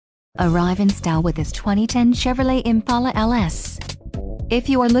Arrive in style with this 2010 Chevrolet Impala LS. If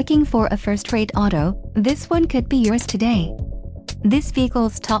you are looking for a first-rate auto, this one could be yours today. This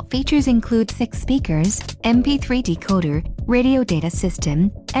vehicle's top features include 6 speakers, MP3 decoder, radio data system,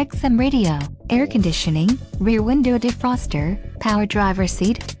 XM radio, air conditioning, rear window defroster, power driver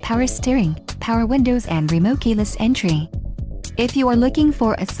seat, power steering, power windows and remote keyless entry. If you are looking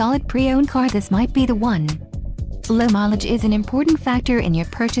for a solid pre-owned car, this might be the one. Low mileage is an important factor in your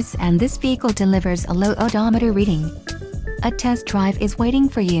purchase, and this vehicle delivers a low odometer reading. A test drive is waiting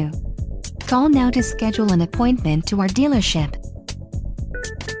for you. Call now to schedule an appointment to our dealership.